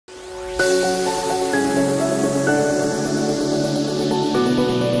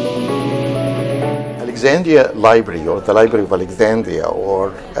Alexandria Library, or the Library of Alexandria,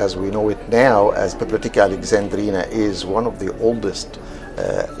 or as we know it now as Bibliotheca Alexandrina, is one of the oldest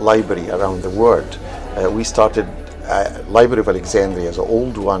library around the world. We started Library of Alexandria as an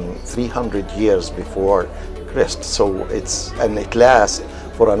old one 300 years before Christ, so it lasts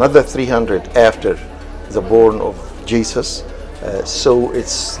for another 300 after the born of Jesus. So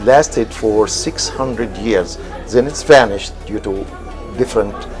it's lasted for 600 years. Then it's vanished due to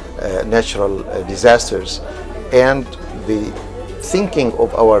different natural disasters, and the thinking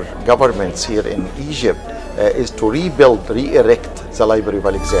of our governments here in Egypt is to rebuild, re-erect the Library of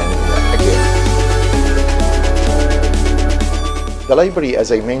Alexandria again. The library,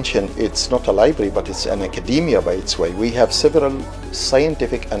 as I mentioned, it's not a library, but it's an academia by its way. We have several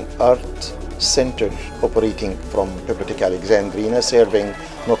scientific and art centers operating from Bibliotheca Alexandrina, serving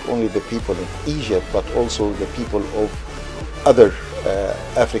not only the people of Egypt, but also the people of other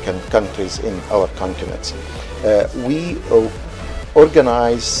African countries in our continents. We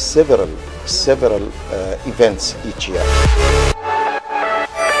organize several events each year.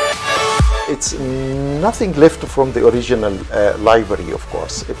 It's nothing left from the original library, of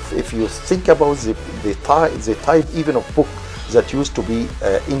course. If you think about the type even of book that used to be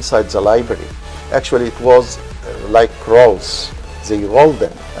inside the library, actually it was like rolls. They rolled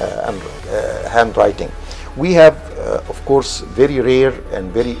them and handwriting. We have, of course, very rare and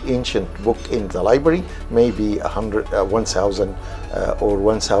very ancient book in the library, maybe 1,000 or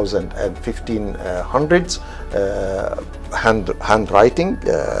 1,015 handwriting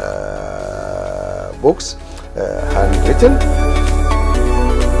books, handwritten.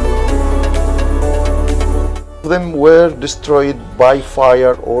 Them were destroyed by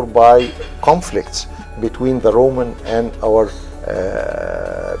fire or by conflicts between the Roman and our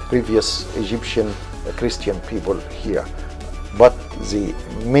previous Egyptian Christian people here. But the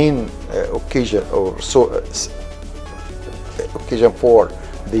main occasion for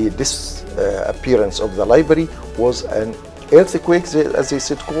the disappearance of the library was an earthquake, as they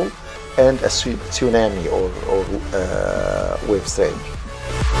said, called, and a tsunami or wave surge.